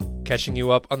catching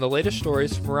you up on the latest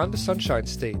stories from around the Sunshine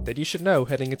State that you should know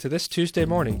heading into this Tuesday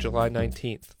morning, July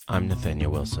 19th. I'm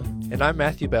Nathaniel Wilson. And I'm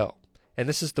Matthew Bell. And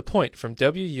this is The Point from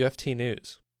WUFT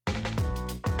News.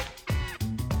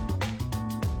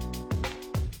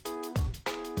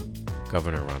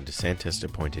 Governor DeSantis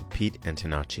appointed Pete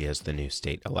Antonacci as the new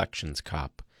state elections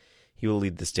cop. He will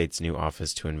lead the state's new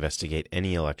office to investigate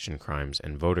any election crimes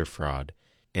and voter fraud.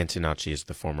 Antonacci is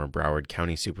the former Broward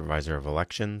County Supervisor of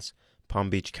Elections, Palm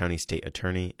Beach County State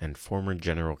Attorney, and former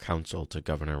General Counsel to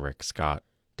Governor Rick Scott.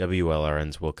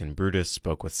 WLRN's Wilkine Brutus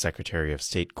spoke with Secretary of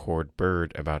State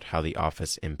Byrd about how the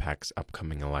office impacts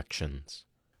upcoming elections.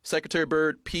 Secretary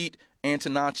Byrd, Pete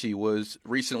Antonacci was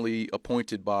recently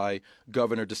appointed by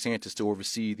Governor DeSantis to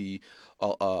oversee the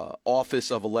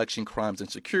Office of Election Crimes and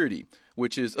Security,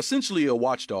 which is essentially a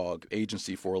watchdog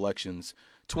agency for elections.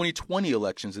 2020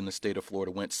 elections in the state of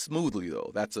Florida went smoothly,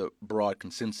 though. That's a broad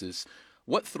consensus.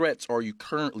 What threats are you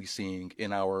currently seeing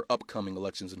in our upcoming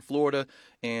elections in Florida,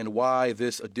 and why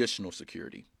this additional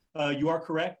security? You are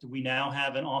correct. We now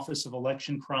have an Office of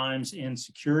Election Crimes and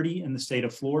Security in the state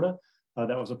of Florida.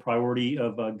 That was a priority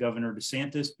of Governor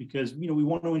DeSantis because, we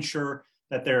want to ensure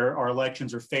that our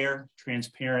elections are fair,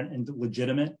 transparent, and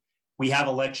legitimate. We have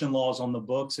election laws on the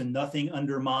books, and nothing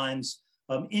undermines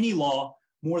any law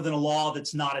more than a law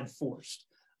that's not enforced.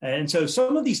 And so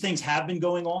some of these things have been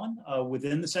going on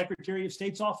within the Secretary of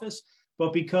State's office,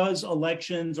 but because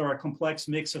elections are a complex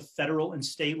mix of federal and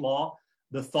state law,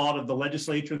 the thought of the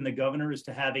legislature and the governor is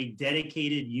to have a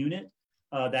dedicated unit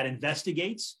that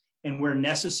investigates and where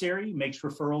necessary makes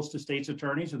referrals to state's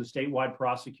attorneys or the statewide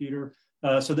prosecutor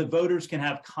so that voters can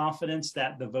have confidence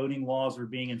that the voting laws are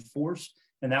being enforced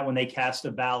and that when they cast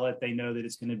a ballot, they know that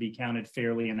it's going to be counted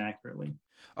fairly and accurately.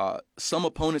 Some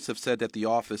opponents have said that the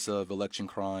Office of Election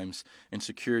Crimes and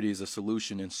Security is a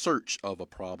solution in search of a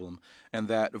problem, and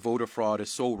that voter fraud is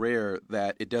so rare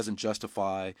that it doesn't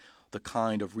justify the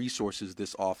kind of resources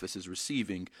this office is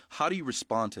receiving. How do you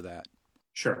respond to that?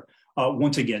 Sure.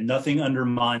 Once again, nothing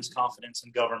undermines confidence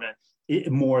in government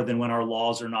more than when our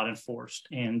laws are not enforced.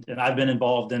 And I've been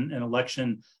involved in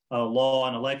election law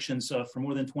and elections for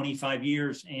more than 25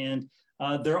 years. And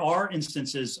there are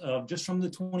instances of just from the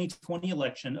 2020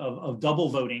 election of double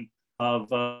voting of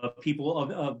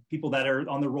people that are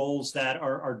on the rolls that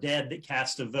are dead that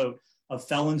cast a vote, of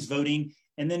felons voting.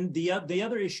 And then the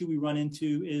other issue we run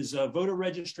into is voter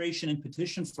registration and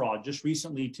petition fraud. Just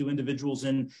recently, 2 individuals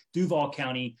in Duval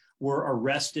County were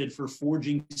arrested for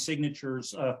forging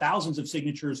signatures, thousands of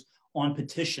signatures on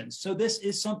petitions. So this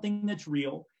is something that's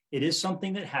real. It is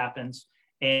something that happens.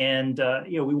 And,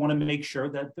 we want to make sure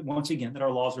that, once again, that our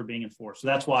laws are being enforced. So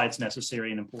that's why it's necessary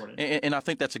and important. And I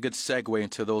think that's a good segue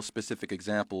into those specific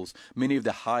examples. Many of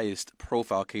the highest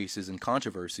profile cases and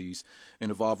controversies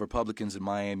involve Republicans in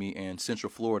Miami and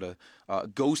Central Florida,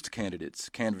 ghost candidates,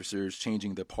 canvassers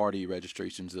changing the party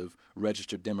registrations of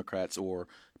registered Democrats or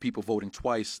people voting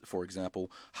twice, for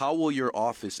example. How will your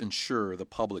office ensure the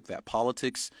public that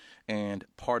politics and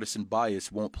partisan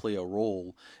bias won't play a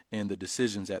role in the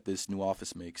decisions that this new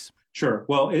office makes? Sure.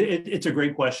 Well, it's a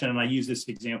great question. And I use this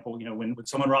example, when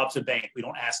someone robs a bank, we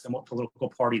don't ask them what political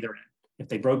party they're in. If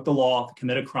they broke the law,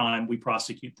 commit a crime, we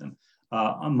prosecute them.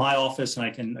 On my office, and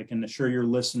I can assure your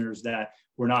listeners that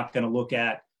we're not going to look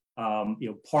at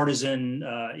partisan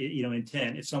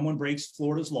intent. If someone breaks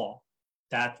Florida's law,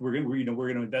 that we're going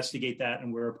to investigate that,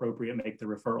 and where appropriate, make the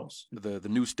referrals. The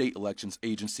new state elections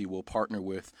agency will partner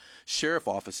with sheriff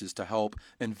offices to help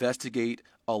investigate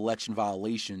election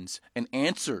violations and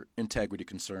answer integrity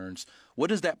concerns. What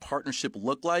does that partnership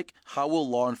look like? How will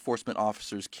law enforcement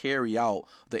officers carry out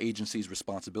the agency's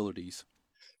responsibilities?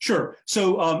 Sure.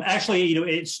 So actually,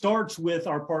 it starts with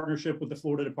our partnership with the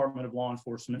Florida Department of Law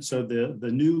Enforcement. So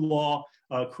the new law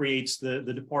creates the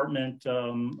Department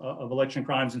of Election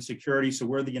Crimes and Security. So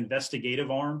we're the investigative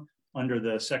arm under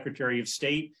the Secretary of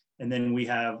State. And then we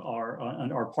have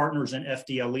our partners in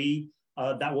FDLE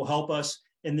that will help us.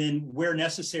 And then where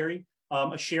necessary,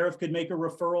 a sheriff could make a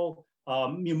referral.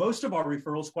 Most of our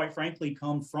referrals, quite frankly,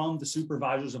 come from the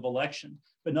supervisors of election,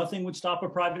 but nothing would stop a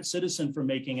private citizen from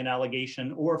making an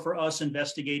allegation or for us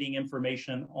investigating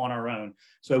information on our own.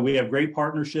 So we have great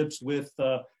partnerships with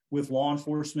law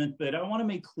enforcement, but I want to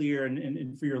make clear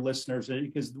and for your listeners,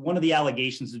 because one of the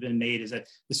allegations has been made is that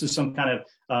this is some kind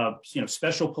of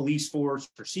special police force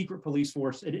or secret police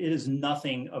force. It is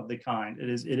nothing of the kind. It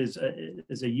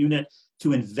is a unit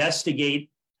to investigate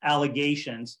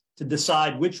allegations, to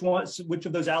decide which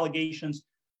of those allegations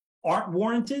aren't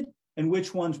warranted and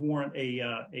which ones warrant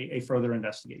a further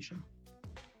investigation.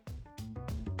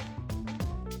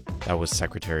 That was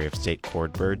Secretary of State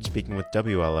Byrd speaking with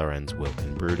WLRN's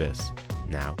Wilkine Brutus.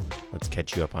 Now, let's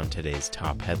catch you up on today's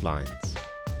top headlines.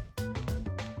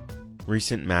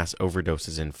 Recent mass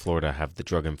overdoses in Florida have the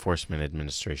Drug Enforcement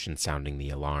Administration sounding the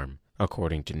alarm.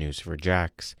 According to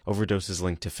News4Jax, overdoses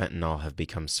linked to fentanyl have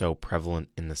become so prevalent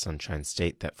in the Sunshine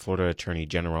State that Florida Attorney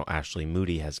General Ashley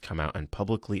Moody has come out and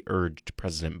publicly urged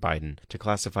President Biden to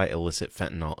classify illicit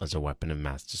fentanyl as a weapon of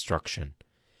mass destruction.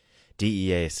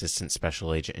 DEA Assistant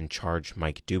Special Agent in Charge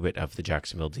Mike Dubit of the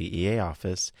Jacksonville DEA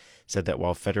office said that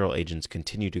while federal agents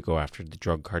continue to go after the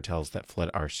drug cartels that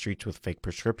flood our streets with fake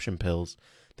prescription pills,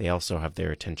 they also have their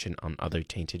attention on other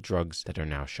tainted drugs that are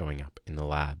now showing up in the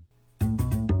lab.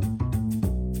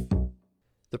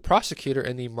 The prosecutor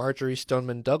in the Marjorie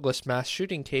Stoneman Douglas mass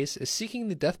shooting case is seeking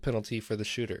the death penalty for the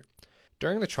shooter.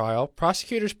 During the trial,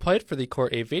 prosecutors played for the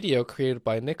court a video created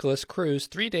by Nicholas Cruz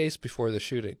 3 days before the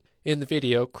shooting. In the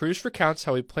video, Cruz recounts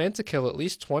how he planned to kill at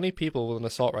least 20 people with an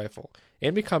assault rifle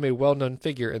and become a well-known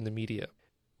figure in the media.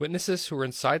 Witnesses who were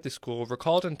inside the school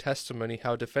recalled in testimony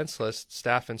how defenseless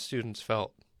staff and students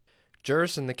felt.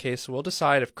 Jurors in the case will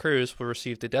decide if Cruz will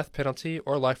receive the death penalty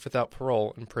or life without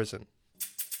parole in prison.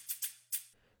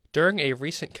 During a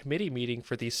recent committee meeting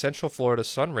for the Central Florida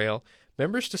SunRail,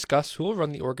 members discussed who will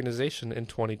run the organization in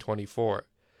 2024.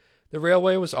 The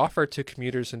railway was offered to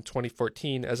commuters in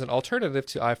 2014 as an alternative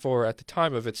to I-4 at the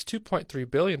time of its $2.3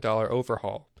 billion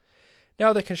overhaul.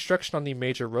 Now that construction on the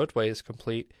major roadway is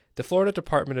complete, the Florida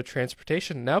Department of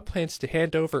Transportation now plans to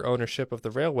hand over ownership of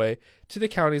the railway to the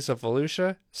counties of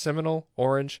Volusia, Seminole,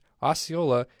 Orange,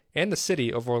 Osceola, and the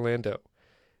city of Orlando.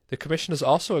 The commission is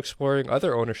also exploring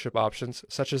other ownership options,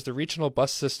 such as the regional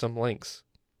bus system Lynx.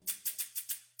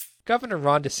 Governor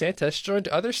Ron DeSantis joined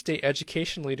other state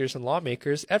education leaders and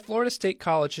lawmakers at Florida State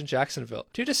College in Jacksonville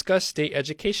to discuss state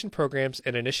education programs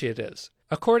and initiatives.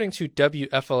 According to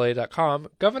WFLA.com,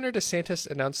 Governor DeSantis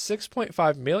announced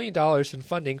 $6.5 million in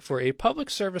funding for a public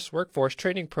service workforce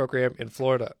training program in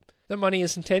Florida. The money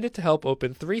is intended to help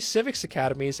open 3 civics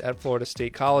academies at Florida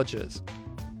State colleges.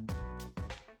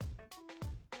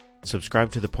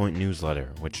 Subscribe to The Point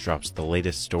newsletter, which drops the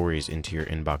latest stories into your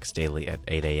inbox daily at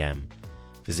 8 a.m.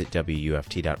 Visit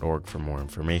WUFT.org for more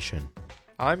information.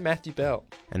 I'm Matthew Bell.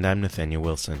 And I'm Nathaniel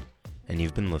Wilson. And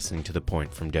you've been listening to The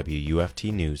Point from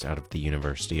WUFT News out of the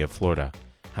University of Florida.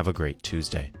 Have a great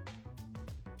Tuesday.